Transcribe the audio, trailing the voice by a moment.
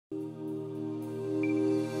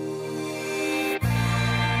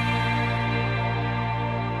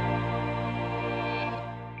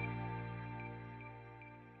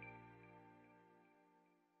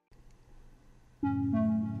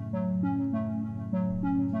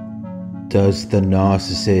Does the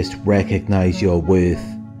narcissist recognize your worth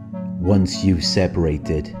once you've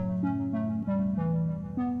separated?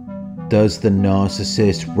 Does the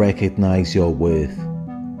narcissist recognize your worth?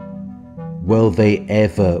 Will they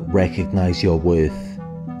ever recognize your worth?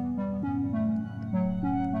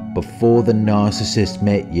 Before the narcissist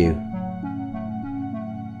met you,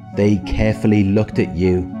 they carefully looked at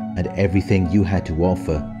you and everything you had to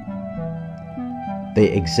offer.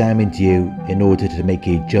 They examined you in order to make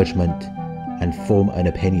a judgment and form an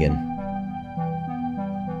opinion.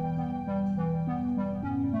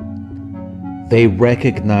 They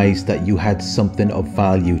recognized that you had something of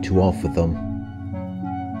value to offer them.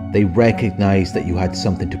 They recognized that you had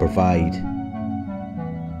something to provide.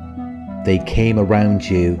 They came around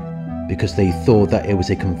you because they thought that it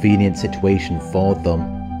was a convenient situation for them.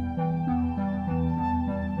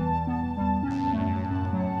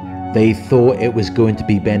 They thought it was going to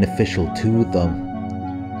be beneficial to them.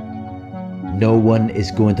 No one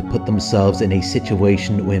is going to put themselves in a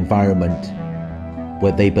situation or environment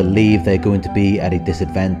where they believe they're going to be at a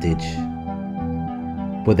disadvantage,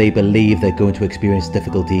 where they believe they're going to experience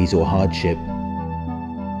difficulties or hardship,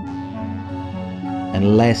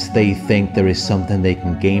 unless they think there is something they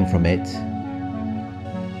can gain from it.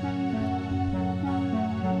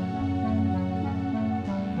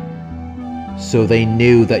 So they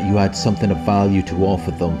knew that you had something of value to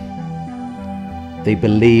offer them. They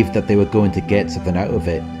believed that they were going to get something out of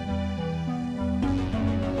it.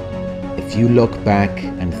 If you look back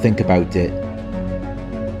and think about it,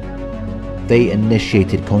 they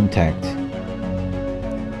initiated contact.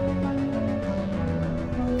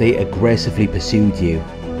 They aggressively pursued you.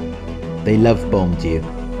 They love-bombed you.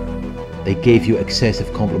 They gave you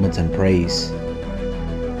excessive compliments and praise.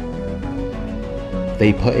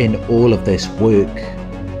 They put in all of this work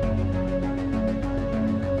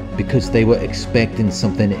because they were expecting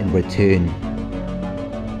something in return.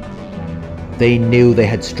 They knew they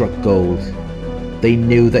had struck gold. They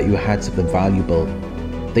knew that you had something valuable.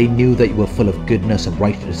 They knew that you were full of goodness and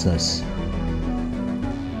righteousness.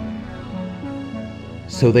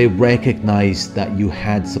 So they recognized that you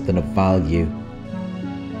had something of value.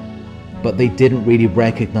 But they didn't really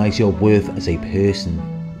recognize your worth as a person.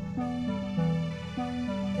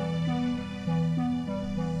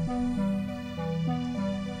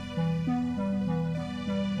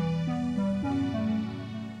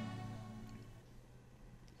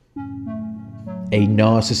 A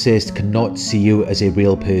narcissist cannot see you as a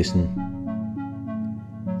real person.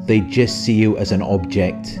 They just see you as an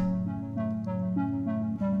object.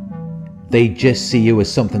 They just see you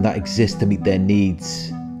as something that exists to meet their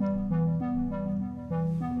needs.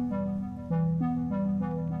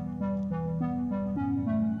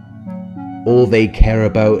 All they care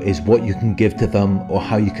about is what you can give to them or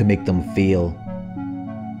how you can make them feel.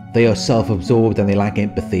 They are self-absorbed and they lack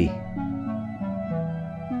empathy.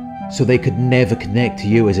 So they could never connect to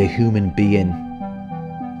you as a human being.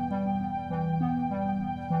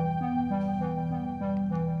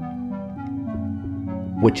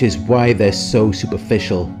 Which is why they're so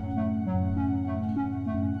superficial.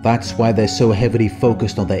 That's why they're so heavily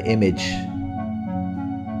focused on their image.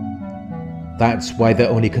 That's why they're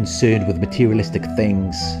only concerned with materialistic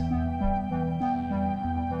things.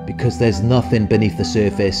 Because there's nothing beneath the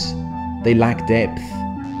surface. They lack depth.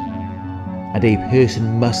 And a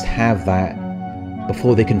person must have that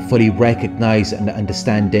before they can fully recognize and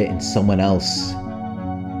understand it in someone else.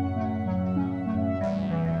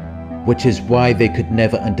 Which is why they could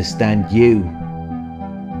never understand you.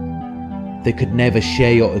 They could never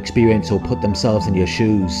share your experience or put themselves in your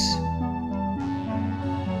shoes.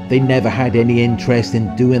 They never had any interest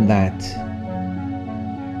in doing that.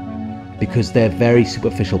 Because they're very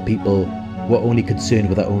superficial people who are only concerned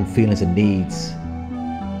with their own feelings and needs.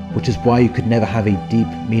 Which is why you could never have a deep,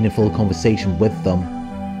 meaningful conversation with them.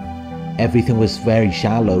 Everything was very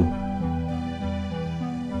shallow.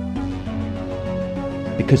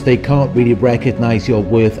 Because they can't really recognize your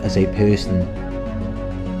worth as a person.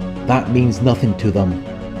 That means nothing to them.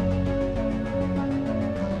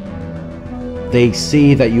 They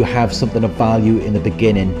see that you have something of value in the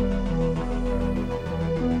beginning.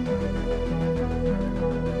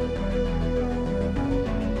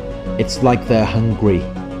 It's like they're hungry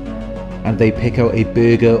and they pick out a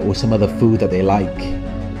burger or some other food that they like.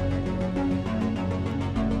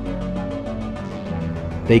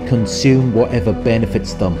 They consume whatever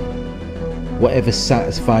benefits them, whatever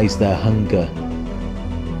satisfies their hunger.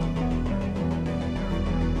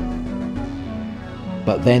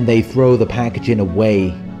 But then they throw the packaging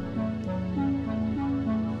away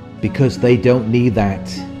because they don't need that.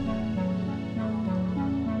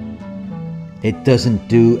 It doesn't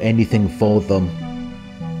do anything for them.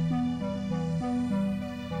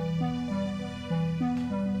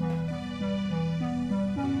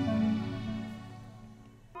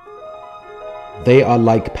 They are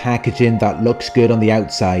like packaging that looks good on the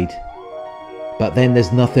outside, but then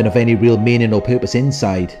there's nothing of any real meaning or purpose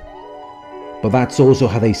inside. But that's also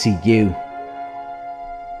how they see you,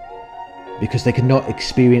 because they cannot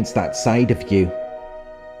experience that side of you.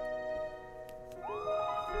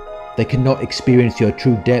 They cannot experience your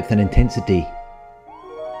true depth and intensity.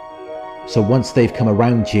 So once they've come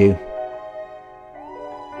around you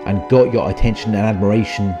and got your attention and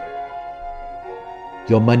admiration,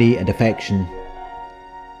 your money and affection,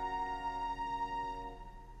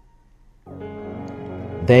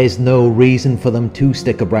 there's no reason for them to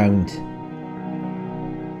stick around.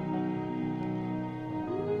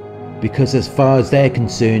 Because as far as they're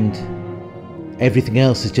concerned, everything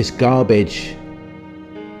else is just garbage.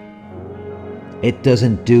 It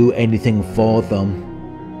doesn't do anything for them.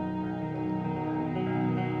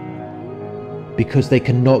 Because they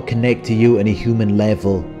cannot connect to you on a human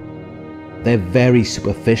level. They're very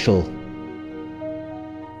superficial.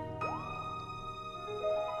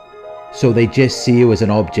 So they just see you as an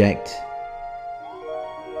object.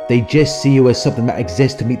 They just see you as something that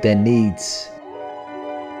exists to meet their needs.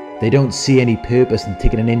 They don't see any purpose in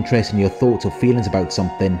taking an interest in your thoughts or feelings about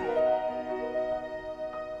something.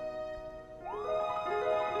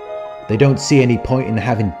 They don't see any point in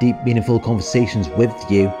having deep, meaningful conversations with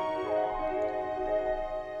you,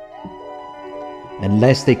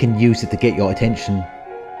 unless they can use it to get your attention,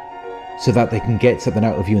 so that they can get something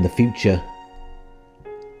out of you in the future.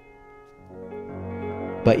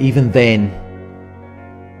 But even then,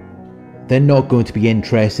 they're not going to be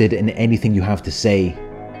interested in anything you have to say.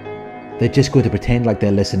 They're just going to pretend like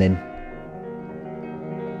they're listening.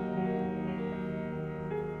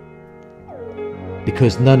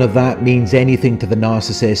 Because none of that means anything to the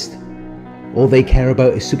narcissist. All they care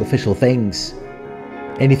about is superficial things.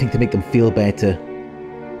 Anything to make them feel better.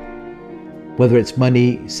 Whether it's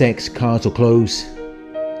money, sex, cars or clothes.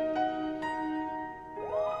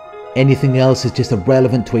 Anything else is just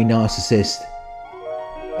irrelevant to a narcissist.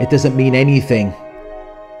 It doesn't mean anything.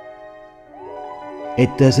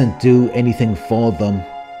 It doesn't do anything for them.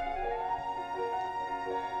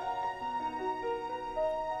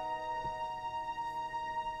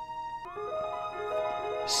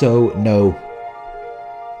 So no,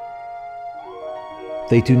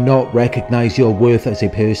 they do not recognize your worth as a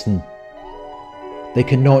person. They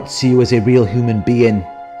cannot see you as a real human being,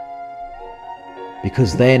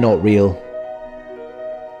 because they're not real.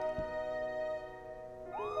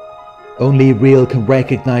 Only real can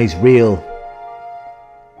recognize real.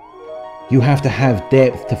 You have to have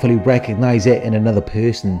depth to fully recognize it in another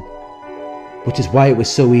person, which is why it was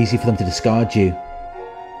so easy for them to discard you.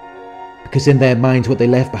 Because in their minds what they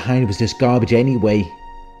left behind was just garbage anyway.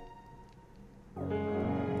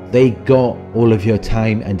 They got all of your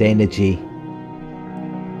time and energy.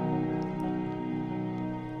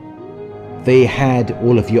 They had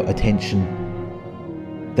all of your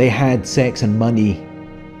attention. They had sex and money.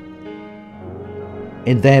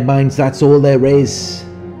 In their minds, that's all there is.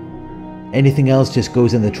 Anything else just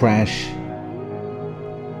goes in the trash.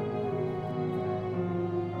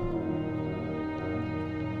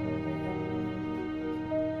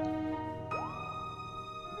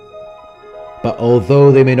 But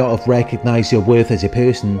although they may not have recognized your worth as a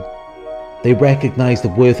person, they recognized the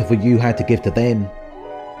worth of what you had to give to them.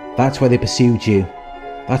 That's why they pursued you.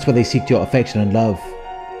 That's why they seeked your affection and love.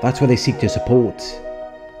 That's why they seeked your support.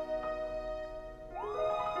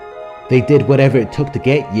 They did whatever it took to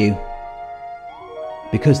get you,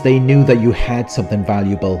 because they knew that you had something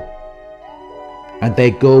valuable. And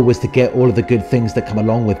their goal was to get all of the good things that come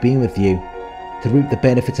along with being with you, to reap the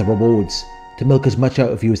benefits and rewards, to milk as much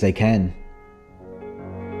out of you as they can.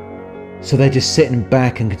 So they're just sitting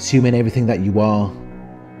back and consuming everything that you are.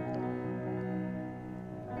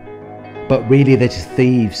 But really they're just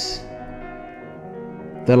thieves.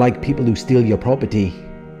 They're like people who steal your property.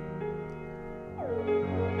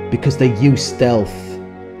 Because they use stealth.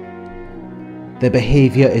 Their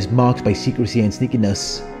behaviour is marked by secrecy and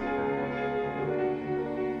sneakiness.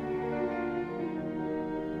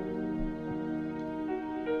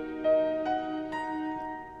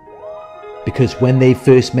 Because when they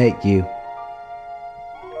first met you,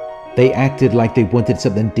 they acted like they wanted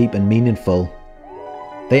something deep and meaningful.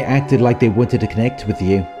 They acted like they wanted to connect with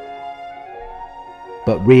you.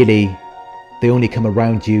 But really, they only come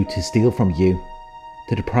around you to steal from you,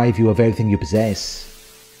 to deprive you of everything you possess.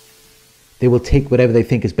 They will take whatever they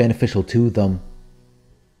think is beneficial to them.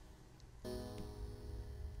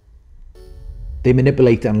 They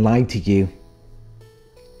manipulate and lie to you.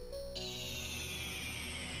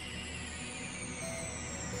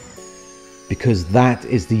 Because that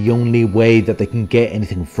is the only way that they can get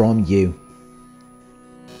anything from you.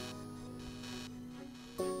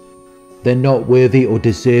 They're not worthy or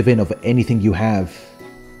deserving of anything you have.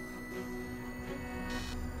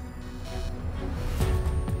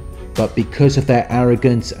 But because of their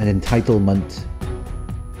arrogance and entitlement,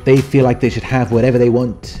 they feel like they should have whatever they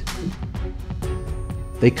want.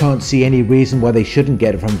 They can't see any reason why they shouldn't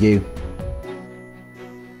get it from you.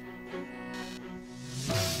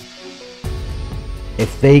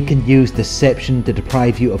 If they can use deception to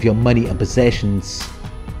deprive you of your money and possessions,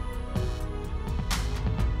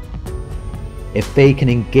 if they can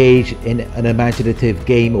engage in an imaginative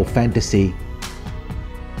game or fantasy,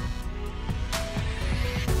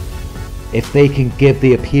 if they can give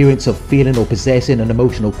the appearance of feeling or possessing an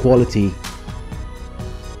emotional quality,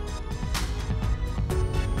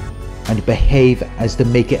 and behave as to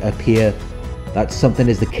make it appear that something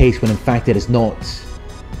is the case when in fact it is not,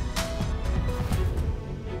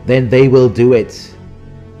 then they will do it.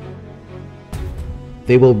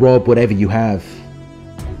 They will rob whatever you have.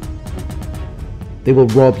 They will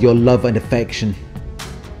rob your love and affection.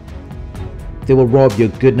 They will rob your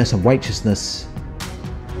goodness and righteousness,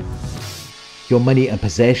 your money and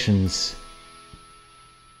possessions,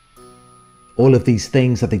 all of these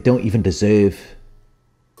things that they don't even deserve.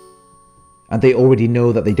 And they already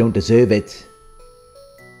know that they don't deserve it.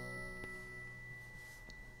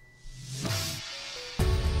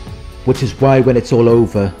 Which is why when it's all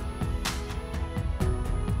over,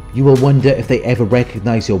 you will wonder if they ever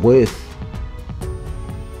recognize your worth.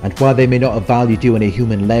 And while they may not have valued you on a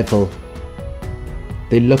human level,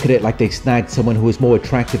 they look at it like they snagged someone who is more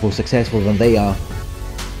attractive or successful than they are.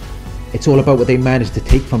 It's all about what they managed to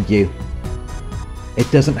take from you.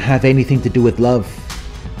 It doesn't have anything to do with love.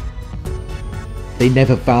 They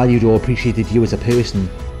never valued or appreciated you as a person.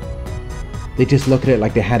 They just look at it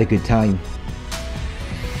like they had a good time.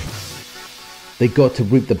 They got to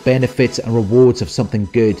reap the benefits and rewards of something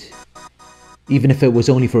good, even if it was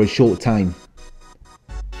only for a short time.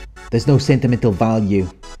 There's no sentimental value.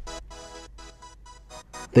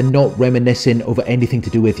 They're not reminiscing over anything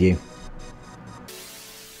to do with you.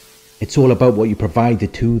 It's all about what you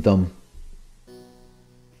provided to them.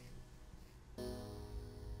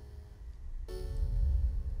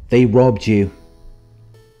 They robbed you.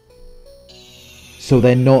 So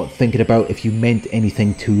they're not thinking about if you meant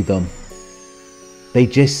anything to them. They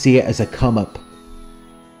just see it as a come up.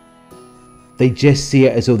 They just see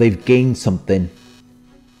it as though they've gained something.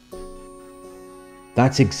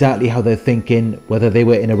 That's exactly how they're thinking whether they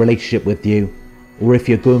were in a relationship with you or if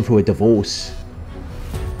you're going through a divorce.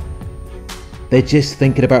 They're just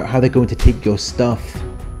thinking about how they're going to take your stuff.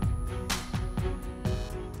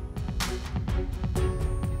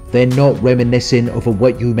 They're not reminiscing over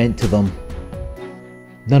what you meant to them.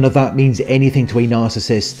 None of that means anything to a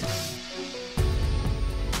narcissist.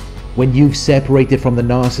 When you've separated from the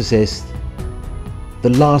narcissist, the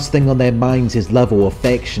last thing on their minds is love or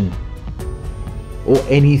affection, or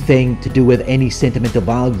anything to do with any sentimental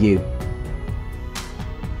value.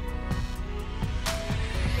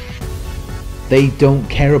 They don't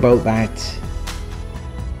care about that.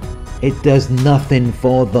 It does nothing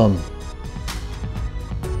for them.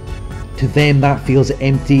 To them that feels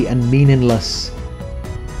empty and meaningless.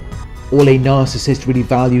 All a narcissist really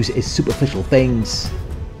values is superficial things.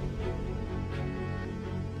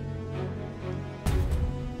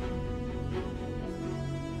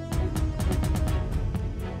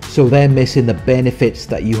 So they're missing the benefits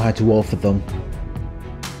that you had to offer them.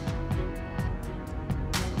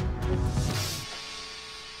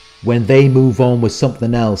 When they move on with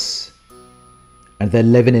something else, and they're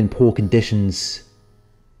living in poor conditions,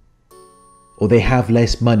 or they have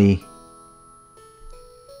less money,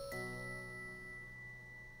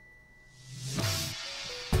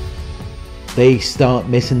 they start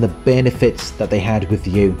missing the benefits that they had with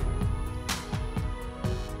you.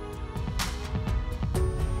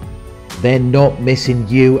 They're not missing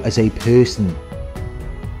you as a person.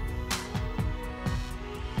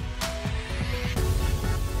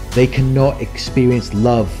 They cannot experience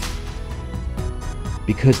love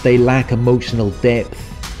because they lack emotional depth.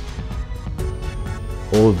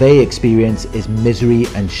 All they experience is misery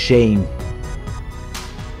and shame.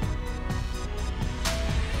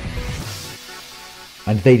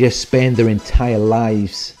 And they just spend their entire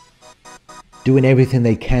lives doing everything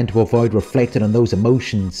they can to avoid reflecting on those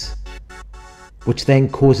emotions, which then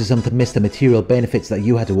causes them to miss the material benefits that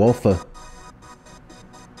you had to offer.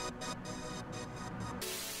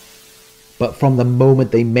 But from the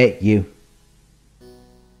moment they met you,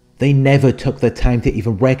 They never took the time to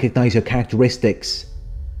even recognize your characteristics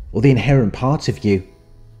or the inherent parts of you.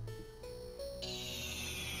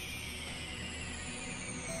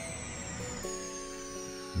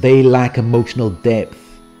 They lack emotional depth,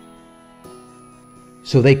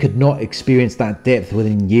 so they could not experience that depth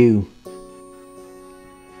within you,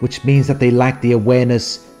 which means that they lack the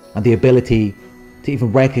awareness and the ability to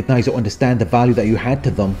even recognize or understand the value that you had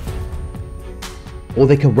to them. All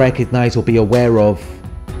they can recognize or be aware of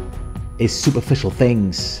is superficial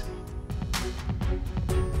things.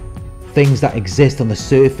 Things that exist on the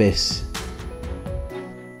surface.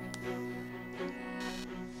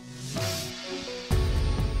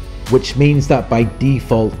 Which means that by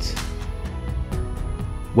default,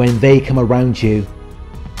 when they come around you,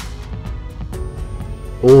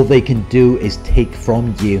 all they can do is take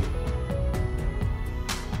from you.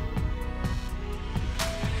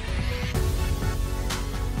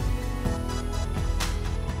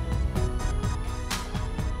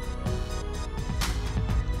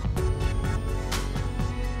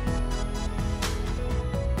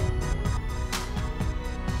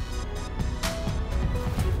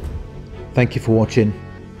 Thank you for watching.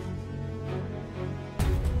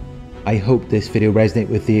 I hope this video resonated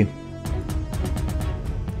with you.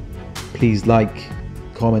 Please like,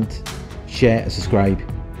 comment, share and subscribe.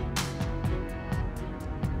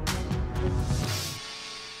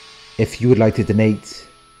 If you would like to donate,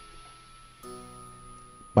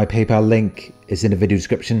 my PayPal link is in the video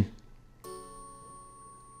description.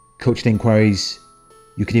 Coaching inquiries,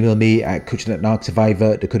 you can email me at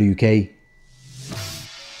coaching@narcsurvivor.co.uk.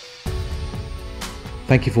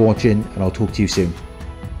 Thank you for watching, and I'll talk to you soon.